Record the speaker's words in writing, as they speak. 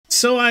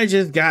So I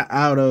just got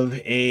out of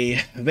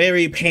a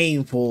very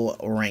painful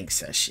rank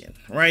session,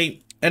 right?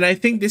 And I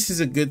think this is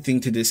a good thing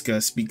to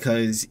discuss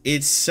because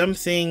it's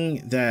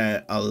something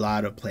that a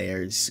lot of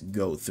players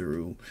go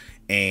through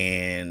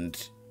and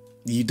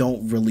you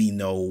don't really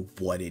know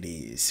what it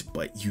is,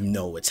 but you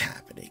know it's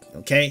happening,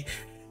 okay?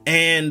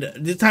 And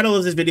the title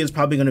of this video is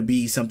probably going to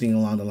be something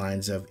along the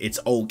lines of it's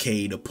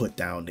okay to put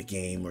down the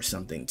game or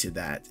something to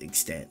that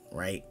extent,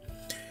 right?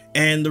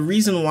 And the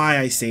reason why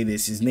I say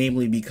this is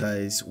namely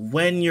because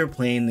when you're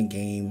playing the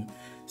game,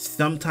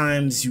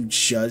 sometimes you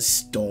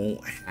just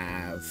don't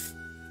have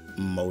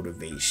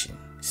motivation.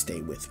 Stay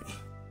with me.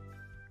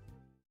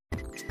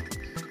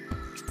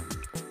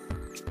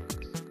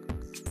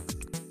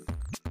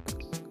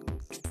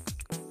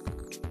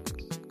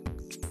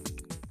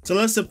 So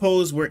let's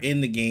suppose we're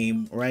in the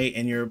game, right?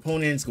 And your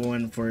opponent's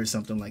going for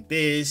something like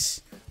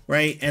this,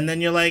 right? And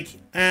then you're like,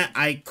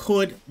 I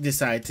could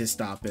decide to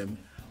stop him.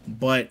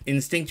 But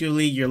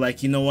instinctually, you're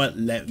like, you know what?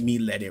 Let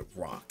it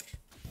rock.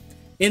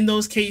 In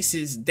those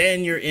cases,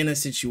 then you're in a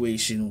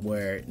situation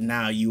where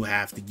now you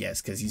have to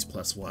guess because he's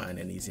 +1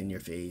 and he's in your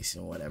face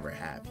and whatever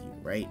have you,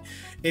 right?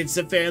 It's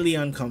a fairly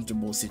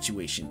uncomfortable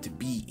situation to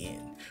be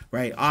in,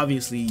 right?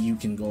 Obviously, you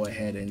can go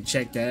ahead and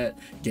check that,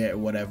 get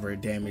whatever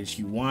damage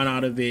you want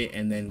out of it,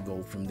 and then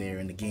go from there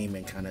in the game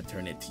and kind of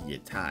turn it to your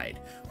tide.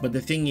 But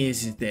the thing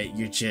is that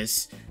you're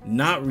just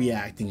not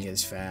reacting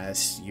as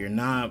fast. You're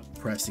not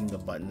pressing the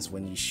buttons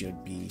when you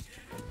should be.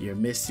 You're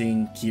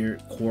missing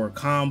core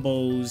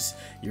combos,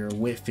 you're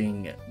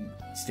whiffing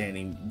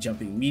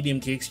jumping medium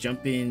kicks,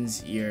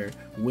 jump-ins, you're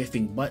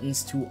whiffing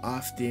buttons too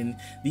often.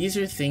 These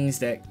are things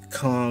that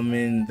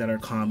are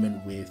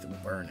common with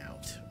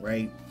burnout,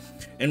 right?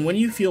 And when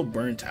you feel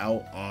burnt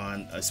out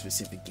on a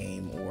specific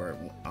game or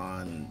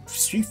on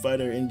Street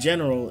Fighter in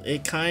general,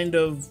 it kind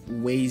of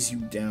weighs you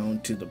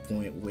down to the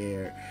point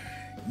where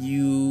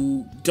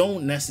you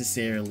don't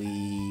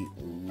necessarily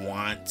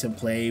want to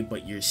play,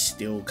 but you're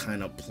still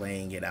kind of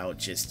playing it out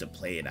just to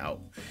play it out.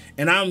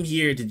 And I'm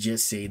here to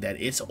just say that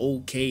it's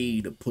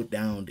okay to put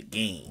down the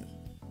game.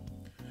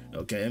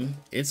 Okay?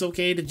 It's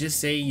okay to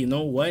just say, you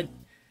know what?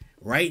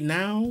 Right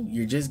now,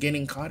 you're just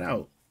getting caught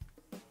out.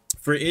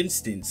 For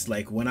instance,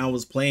 like when I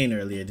was playing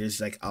earlier, there's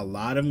like a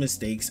lot of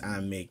mistakes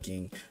I'm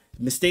making.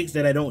 Mistakes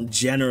that I don't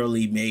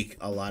generally make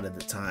a lot of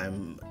the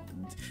time.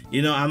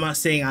 You know, I'm not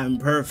saying I'm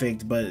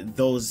perfect, but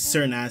those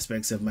certain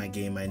aspects of my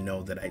game I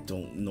know that I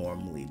don't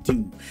normally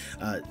do.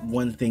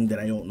 One thing that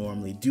I don't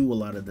normally do a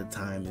lot of the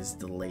time is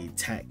delay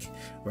tech,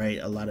 right?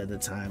 A lot of the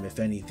time, if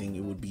anything,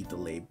 it would be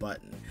delay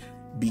button.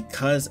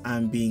 Because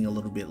I'm being a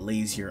little bit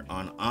lazier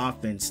on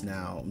offense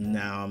now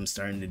I'm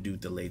starting to do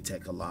delay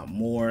tech a lot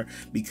more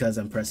because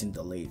I'm pressing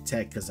delay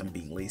tech because I'm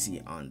being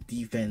lazy on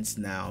defense.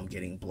 Now I'm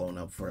getting blown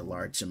up for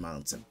large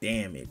amounts of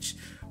damage,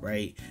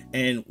 right?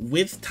 And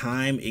with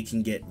time, it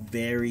can get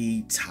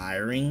very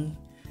tiring,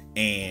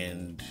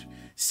 and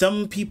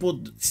some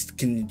people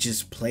can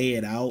just play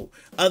it out,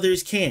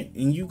 others can't,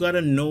 and you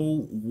gotta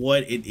know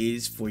what it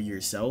is for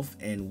yourself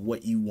and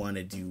what you want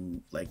to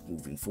do like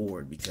moving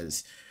forward,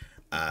 because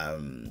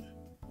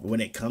when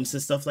it comes to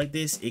stuff like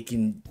this, it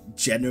can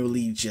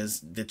generally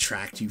just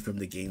detract you from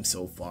the game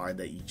so far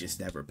that you just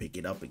never pick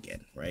it up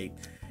again, right?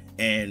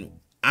 And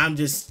I'm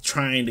just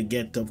trying to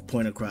get the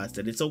point across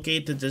that it's okay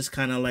to just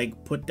kind of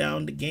like put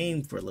down the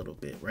game for a little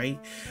bit, right?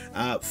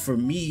 For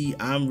me,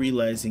 I'm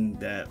realizing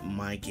that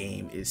my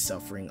game is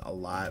suffering a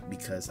lot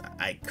because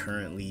I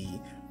currently,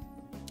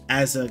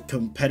 as a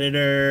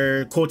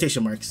competitor,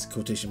 quotation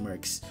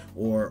marks,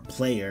 or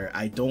player,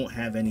 I don't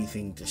have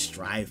anything to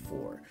strive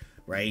for,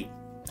 right?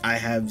 I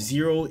have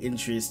zero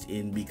interest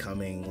in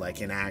becoming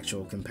like an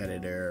actual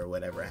competitor or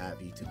whatever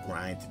have you, to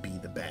grind to be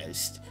the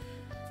best.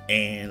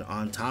 And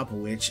on top of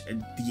which,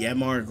 the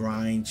MR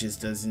grind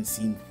just doesn't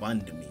seem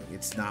fun to me.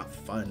 It's not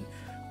fun.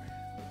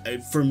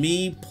 For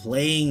me,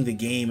 playing the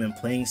game and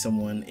playing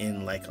someone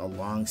in like a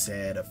long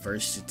set, a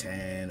 1st to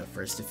 10, a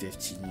 1st to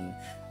 15,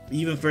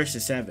 even 1st to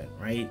 7,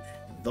 right?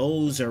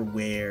 Those are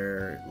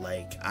where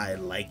like I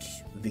like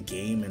the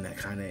game and I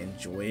kind of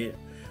enjoy it.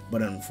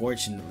 But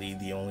unfortunately,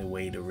 the only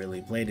way to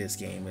really play this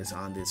game is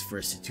on this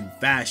 1st to 2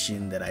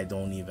 fashion that I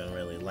don't even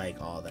really like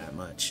all that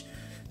much.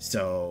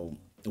 So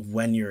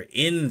when you're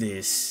in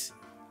this,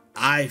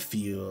 I've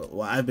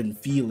been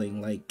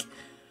feeling like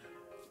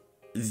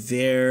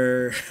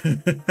they're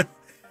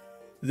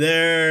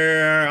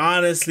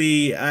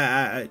honestly,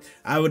 I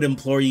would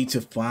implore you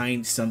to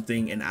find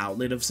something, an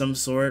outlet of some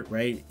sort,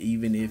 right?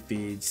 Even if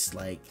it's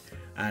like,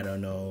 I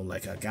don't know,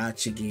 like a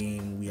gacha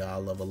game. We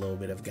all love a little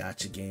bit of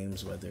gacha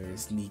games, whether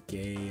it's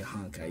Nikkei,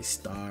 Honkai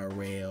Star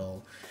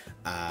Rail,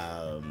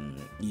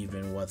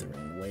 even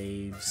Wuthering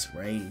Waves,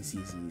 right?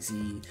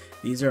 ZZZ.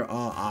 These are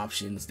all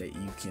options that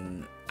you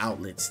can,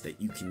 outlets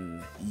that you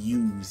can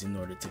use in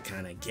order to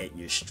kind of get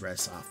your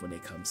stress off when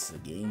it comes to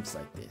games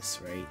like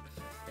this, right?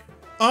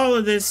 All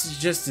of this is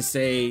just to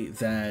say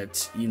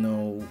that, you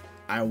know,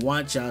 I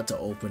want y'all to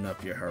open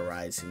up your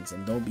horizons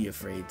and don't be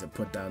afraid to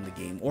put down the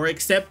game or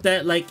accept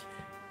that, like,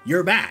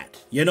 you're bad.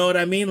 You know what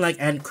I mean? Like,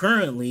 and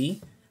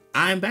currently,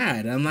 I'm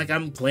bad. I'm like,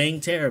 I'm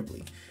playing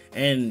terribly.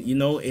 And, you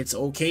know, it's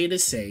okay to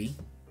say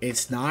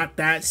it's not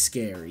that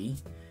scary,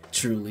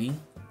 truly.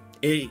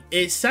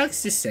 It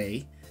sucks to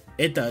say,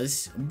 it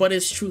does, but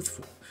it's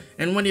truthful.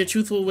 And when you're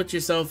truthful with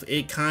yourself,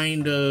 it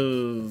kind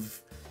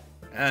of,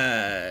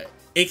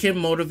 it can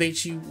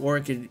motivate you, or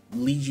it can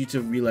lead you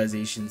to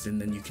realizations,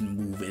 and then you can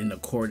move in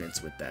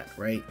accordance with that,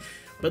 right?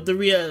 But the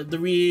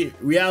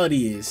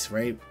reality is,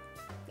 right?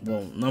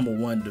 Well, number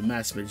one, the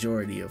mass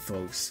majority of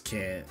folks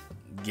can't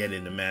get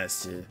into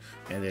master,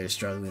 and they're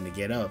struggling to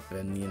get up,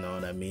 and you know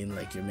what I mean?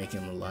 Like, you're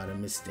making a lot of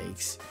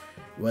mistakes.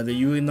 Whether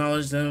you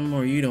acknowledge them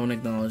or you don't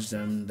acknowledge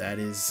them, that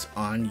is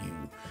on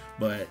you.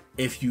 But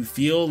if you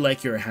feel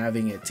like you're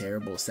having a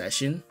terrible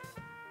session,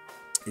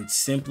 it's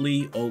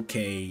simply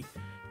okay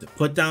to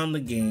put down the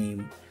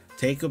game,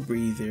 take a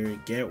breather,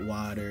 get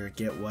water,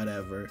 get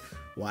whatever,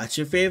 watch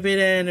your favorite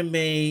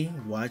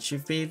anime, watch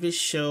your favorite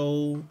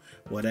show,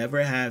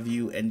 whatever have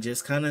you, and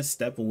just kind of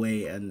step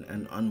away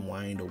and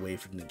unwind away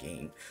from the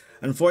game.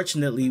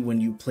 Unfortunately, when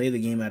you play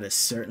the game at a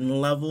certain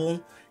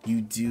level,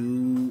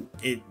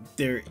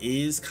 there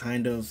is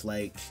kind of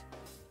like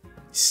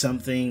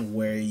something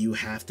where you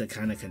have to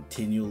kind of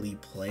continually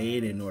play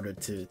it in order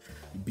to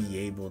be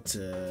able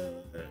to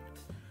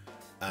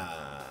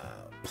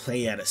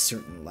play at a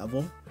certain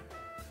level.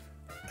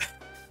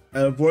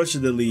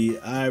 Unfortunately,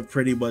 I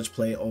pretty much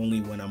play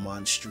only when I'm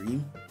on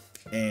stream,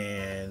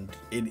 and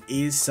it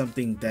is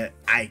something that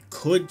I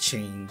could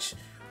change,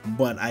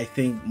 but I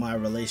think my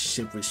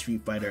relationship with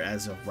Street Fighter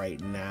as of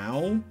right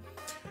now,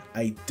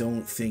 I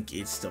don't think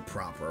it's the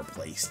proper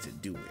place to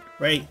do it,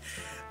 right?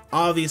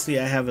 Obviously,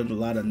 I have a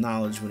lot of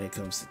knowledge when it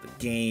comes to the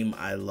game.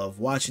 I love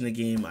watching the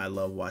game. I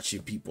love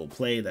watching people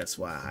play. That's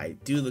why I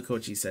do the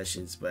coaching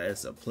sessions. But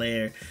as a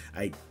player,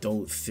 I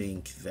don't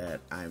think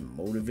that I'm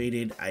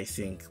motivated. I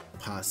think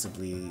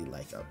possibly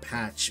like a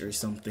patch or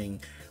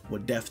something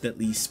would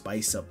definitely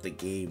spice up the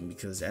game,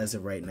 because as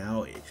of right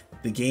now,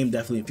 the game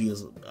definitely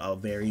feels a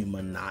very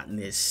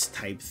monotonous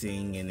type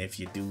thing. And if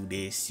you do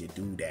this, you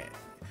do that.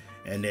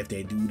 And if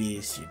they do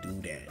this, you do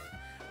that.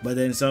 But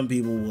then some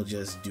people will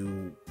just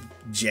do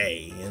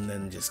J and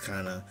then just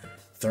kind of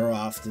throw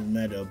off the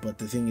meta. But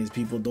the thing is,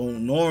 people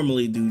don't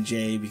normally do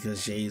J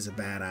because J is a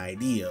bad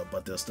idea,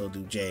 but they'll still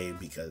do J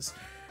because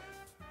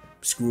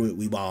screw it,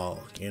 we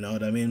ball. You know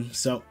what I mean?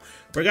 So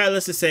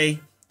regardless to say,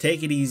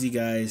 take it easy,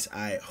 guys.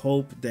 I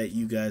hope that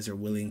you guys are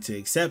willing to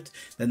accept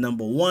that,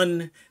 number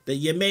one, that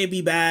you may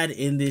be bad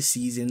in this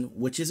season,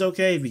 which is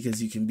okay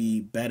because you can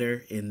be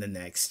better in the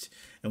next.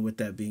 And with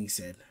that being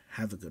said,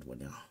 have a good one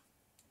now.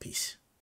 Peace.